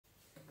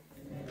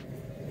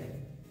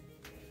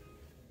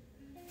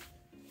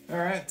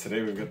Alright,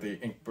 today we've got the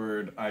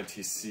INKBIRD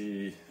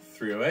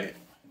ITC-308.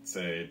 It's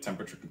a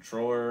temperature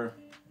controller.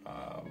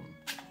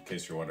 In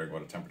case you're wondering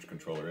what a temperature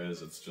controller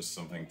is, it's just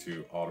something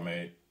to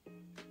automate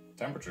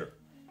temperature.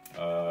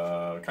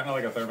 Kind of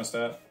like a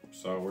thermostat.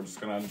 So we're just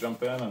going to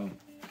jump in and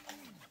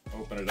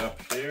open it up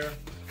here.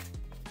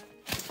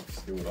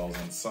 See what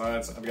all's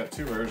inside. So I've got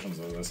two versions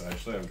of this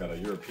actually. I've got a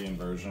European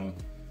version.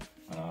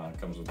 It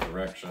comes with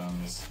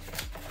directions,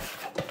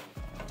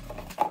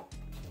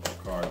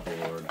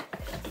 cardboard,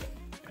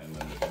 and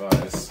then the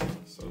device.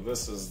 So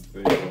this is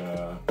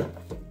the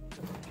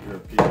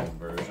European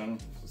version.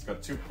 So it's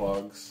got two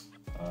plugs.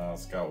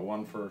 It's got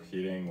one for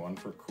heating, one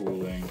for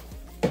cooling.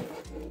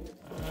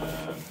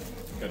 And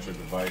you've got your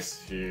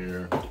device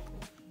here.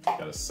 You've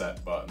got a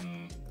set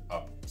button,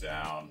 up,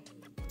 down,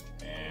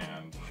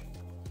 and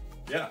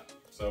yeah.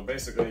 So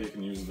basically you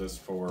can use this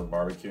for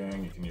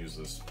barbecuing, you can use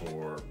this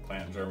for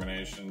plant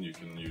germination, you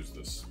can use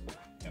this,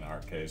 in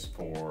our case,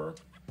 for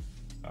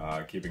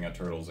keeping a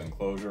turtle's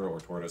enclosure or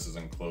tortoise's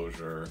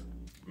enclosure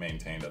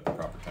maintained at the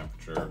proper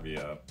temperature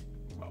via,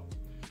 well,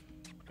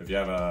 if you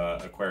have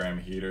an aquarium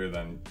heater,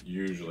 then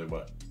usually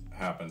what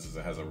happens is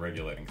it has a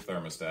regulating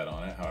thermostat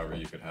on it. However,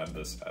 you could have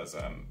this as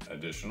an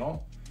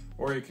additional,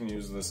 or you can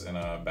use this in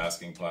a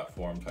basking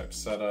platform type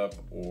setup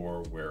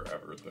or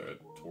wherever the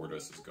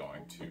tortoise is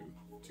going to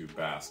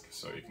bask.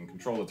 So you can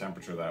control the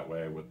temperature that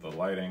way with the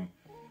lighting.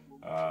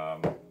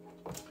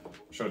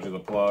 Showed you the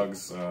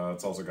plugs.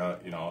 It's also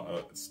got,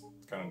 it's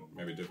kind of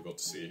maybe difficult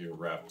to see here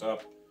wrapped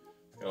up.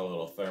 It's got a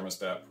little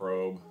thermostat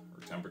probe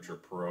or temperature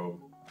probe.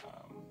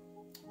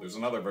 There's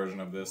another version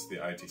of this, the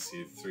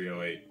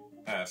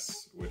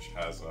ITC-308s, which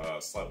has a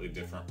slightly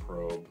different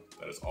probe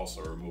that is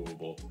also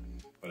removable,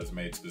 but it's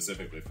made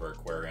specifically for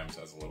aquariums.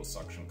 Has a little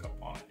suction cup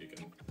on it. You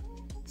can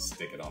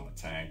stick it on the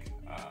tank.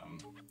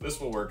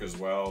 This will work as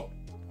well.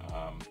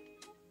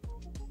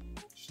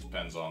 Just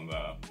depends on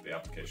the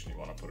application you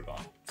want to put it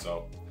on.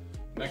 So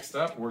next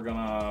up, we're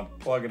gonna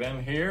plug it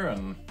in here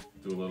and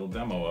do a little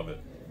demo of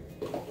it.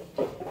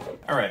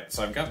 All right,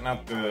 so I've gotten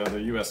out the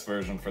US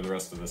version for the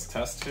rest of this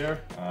test here.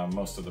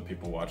 Most of the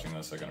people watching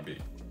this are gonna be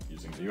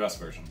using the US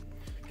version.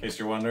 In case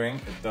you're wondering,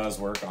 it does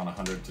work on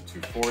 100 to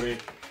 240.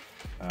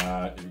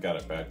 You've got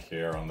it back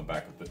here on the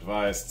back of the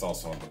device. It's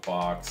also in the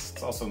box.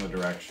 It's also in the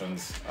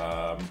directions.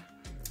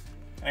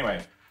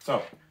 Anyway,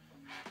 so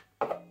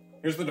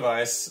here's the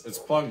device. It's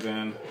plugged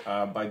in.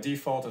 By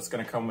default, it's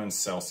going to come in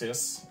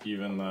Celsius.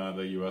 Even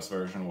the US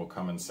version will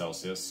come in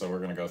Celsius. So we're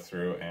going to go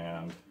through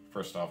and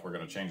first off, we're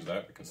going to change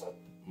that because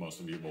most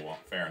of you will want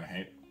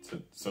Fahrenheit.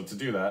 So to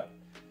do that,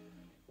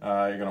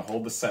 you're going to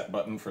hold the set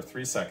button for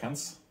 3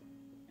 seconds.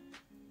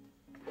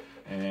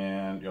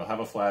 And you'll have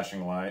a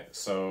flashing light.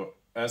 So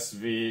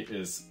SV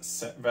is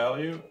set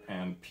value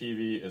and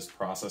PV is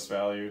process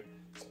value.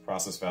 So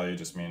process value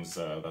just means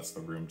that's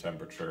the room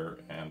temperature,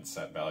 and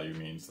set value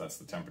means that's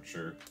the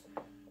temperature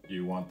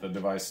you want the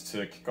device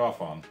to kick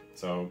off on.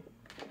 So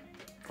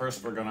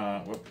first we're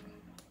gonna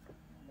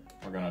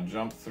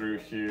jump through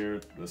here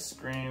to the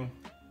screen,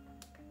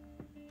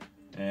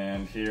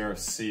 and here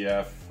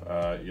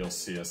CF, you'll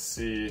see a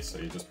C, so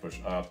you just push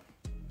up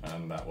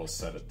and that will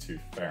set it to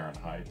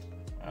Fahrenheit.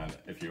 And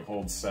if you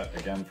hold set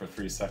again for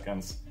 3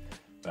 seconds,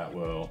 that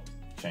will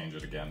change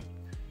it again.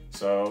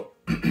 So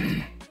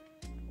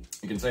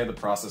you can say the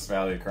process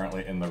value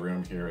currently in the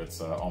room here, it's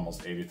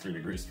almost 83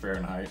 degrees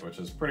Fahrenheit, which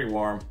is pretty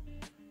warm.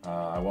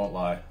 I won't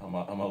lie, I'm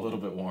a little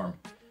bit warm.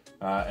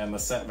 And the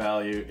set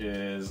value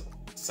is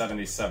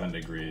 77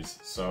 degrees.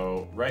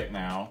 So right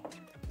now,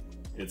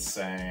 it's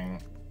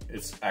saying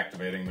it's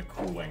activating the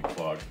cooling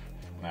plug.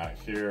 Now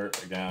here,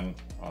 again,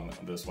 on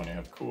this one you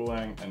have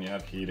cooling and you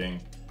have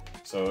heating.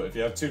 So if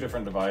you have two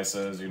different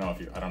devices, I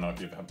don't know if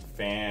you have a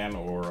fan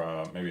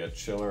or maybe a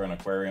chiller, an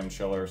aquarium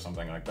chiller,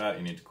 something like that,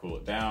 you need to cool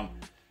it down.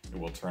 It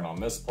will turn on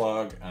this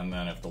plug, and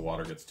then if the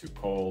water gets too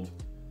cold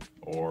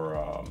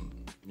or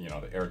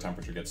the air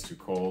temperature gets too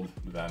cold,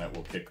 then it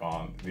will kick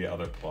on the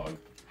other plug.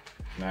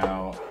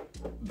 Now,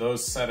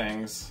 those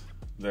settings,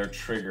 they're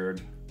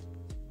triggered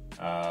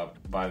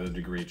by the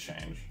degree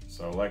change.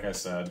 So like I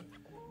said,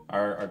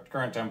 our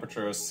current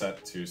temperature is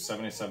set to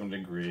 77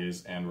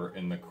 degrees and we're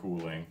in the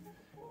cooling.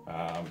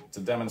 To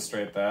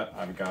demonstrate that,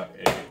 I've got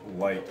a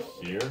light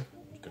here.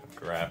 I'm just gonna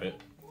grab it.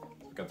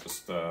 I've got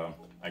this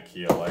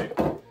IKEA light.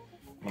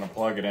 I'm gonna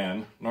plug it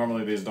in.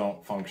 Normally these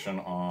don't function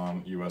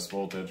on US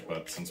voltage,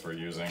 but since we're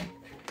using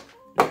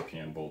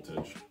European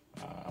voltage,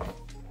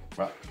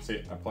 well,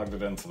 see, I plugged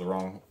it into the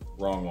wrong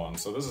one.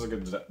 So this is a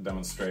good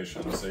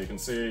demonstration. So you can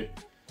see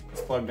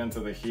it's plugged into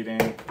the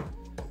heating,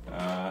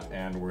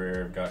 and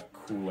we've got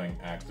cooling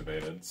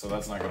activated. So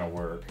that's not gonna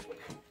work.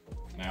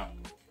 Now,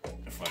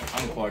 if I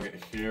unplug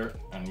it here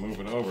and move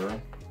it over,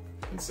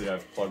 you can see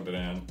I've plugged it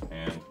in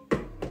and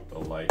the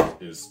light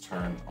is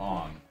turned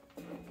on.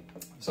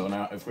 So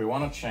now if we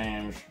want to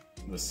change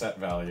the set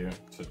value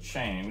to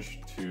change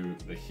to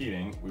the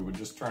heating, we would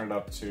just turn it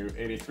up to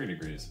 83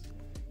 degrees.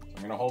 So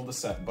I'm going to hold the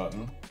set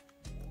button.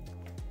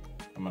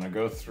 I'm going to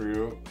go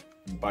through,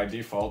 by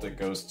default it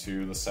goes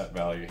to the set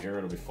value here,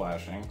 it'll be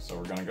flashing. So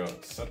we're going to go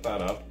set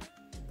that up.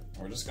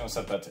 We're just gonna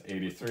set that to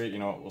 83. You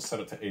know what, we'll set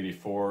it to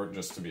 84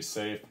 just to be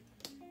safe.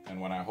 And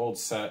when I hold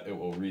set, it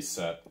will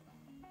reset.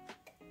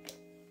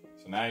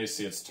 So now you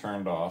see it's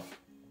turned off.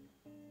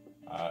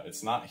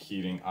 It's not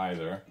heating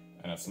either,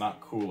 and it's not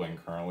cooling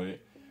currently.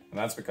 And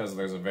that's because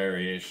there's a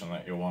variation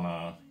that you'll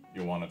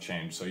wanna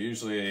change. So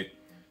usually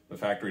the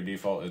factory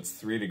default, it's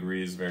 3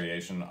 degrees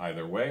variation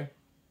either way,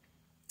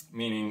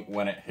 meaning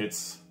when it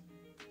hits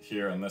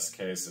here, in this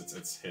case,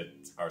 it's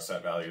hit, our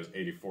set value is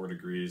 84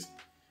 degrees,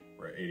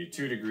 we're at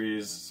 82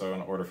 degrees, so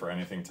in order for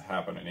anything to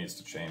happen, it needs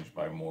to change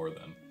by more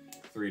than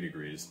 3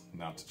 degrees.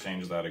 Now to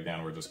change that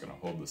again, we're just gonna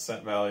hold the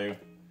set value.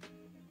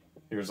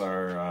 Here's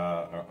our,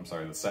 I'm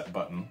sorry, the set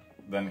button.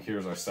 Then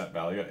here's our set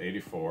value at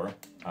 84.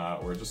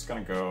 We're just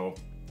gonna go,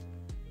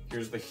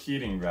 here's the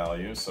heating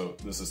value, so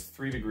this is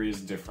 3 degrees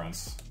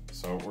difference.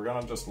 So we're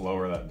gonna just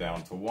lower that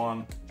down to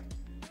 1.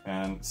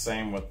 And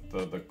same with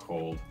the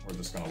cold, we're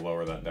just gonna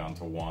lower that down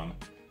to 1.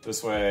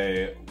 This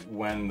way,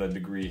 when the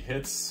degree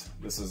hits,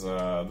 this is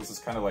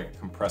kind of like a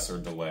compressor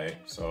delay.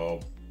 So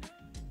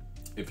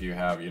if you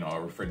have, you know, a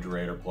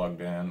refrigerator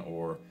plugged in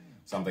or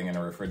something in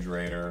a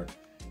refrigerator,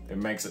 it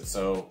makes it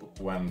so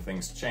when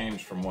things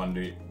change from 1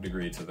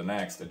 degree to the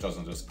next, it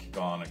doesn't just kick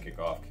on and kick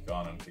off, kick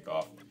on and kick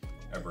off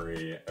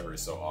every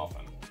so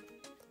often.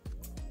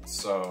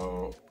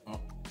 So, oh,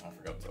 I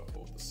forgot to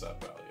hold the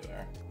set value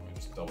there. Let me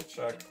just double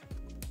check.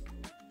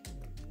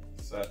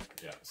 Set,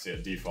 yeah, see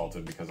it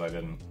defaulted because I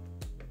didn't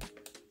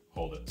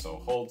hold it. So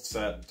hold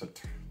set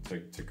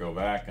to go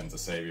back and to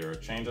save your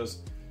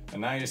changes.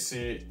 And now you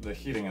see the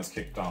heating has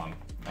kicked on.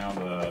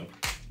 Now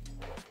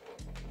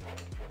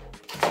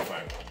if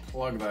I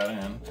plug that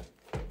in,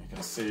 you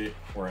can see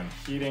we're in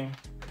heating.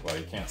 Well,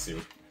 you can't see,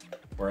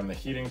 we're in the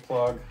heating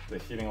plug, the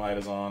heating light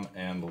is on,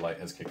 and the light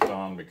has kicked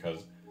on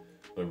because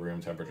the room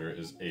temperature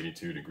is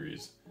 82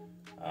 degrees.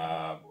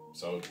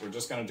 So we're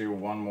just gonna do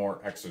one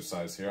more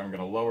exercise here. I'm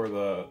gonna lower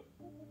the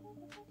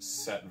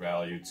set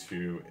value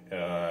to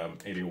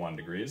 81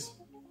 degrees.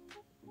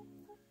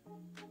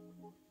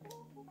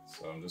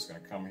 So I'm just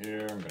gonna come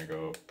here, I'm gonna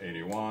go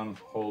 81,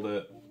 hold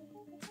it,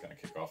 it's gonna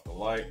kick off the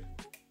light,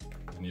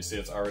 and you see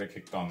it's already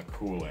kicked on the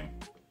cooling,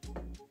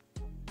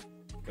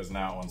 because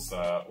now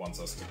it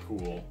wants us to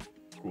cool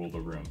the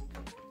room.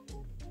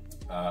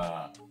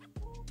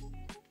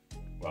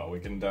 Well, we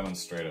can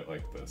demonstrate it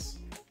like this.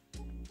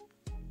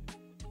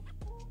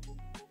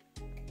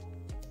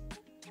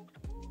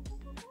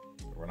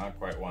 We're not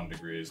quite 1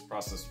 degrees.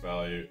 Process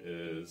value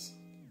is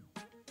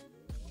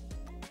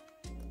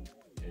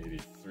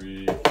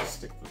 83.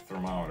 Stick the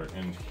thermometer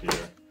in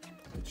here.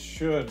 It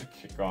should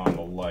kick on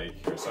the light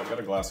here. So I've got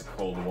a glass of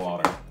cold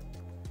water.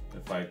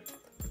 If I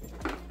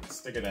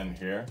stick it in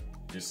here,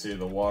 you see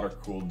the water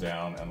cooled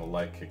down and the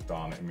light kicked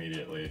on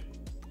immediately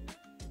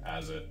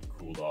as it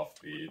cooled off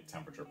the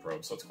temperature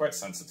probe. So it's quite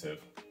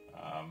sensitive.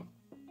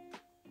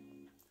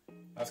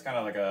 That's kind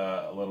of like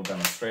a little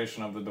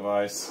demonstration of the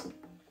device.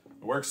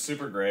 It works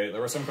super great.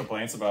 There were some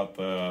complaints about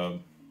the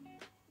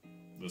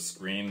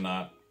screen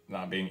not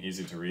being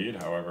easy to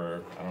read.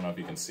 However, I don't know if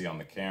you can see on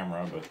the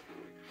camera, but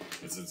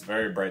it's a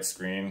very bright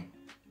screen.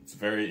 It's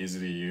very easy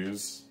to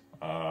use.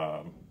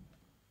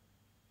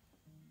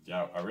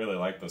 Yeah, I really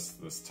like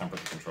this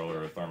temperature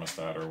controller or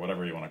thermostat or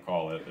whatever you want to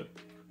call it. It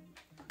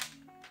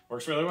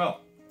works really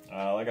well.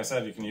 Like I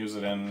said, you can use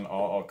it in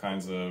all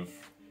kinds of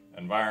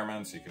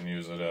environments. You can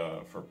use it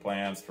for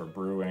plants, for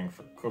brewing,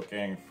 for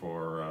cooking,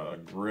 for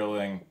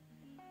grilling.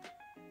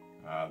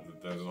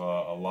 There's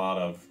a lot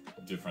of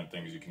different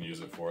things you can use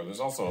it for. There's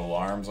also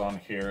alarms on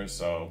here,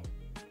 so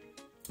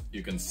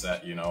you can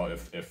set, you know,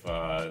 if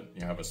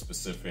you have a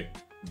specific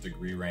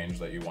degree range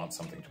that you want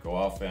something to go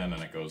off in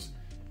and it goes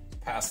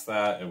past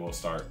that, it will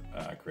start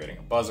creating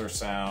a buzzer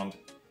sound.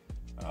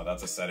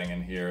 That's a setting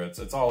in here.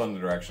 It's all in the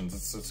directions.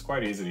 It's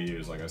quite easy to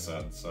use, like I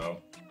said,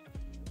 so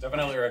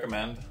definitely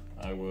recommend.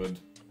 I would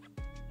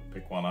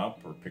pick one up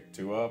or pick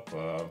 2 up.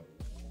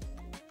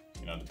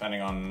 You know,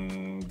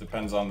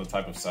 depends on the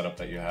type of setup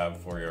that you have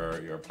for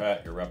your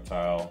pet, your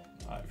reptile.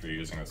 If you're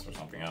using this for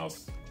something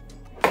else,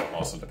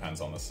 also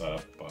depends on the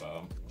setup. But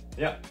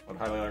yeah, would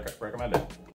highly recommend it.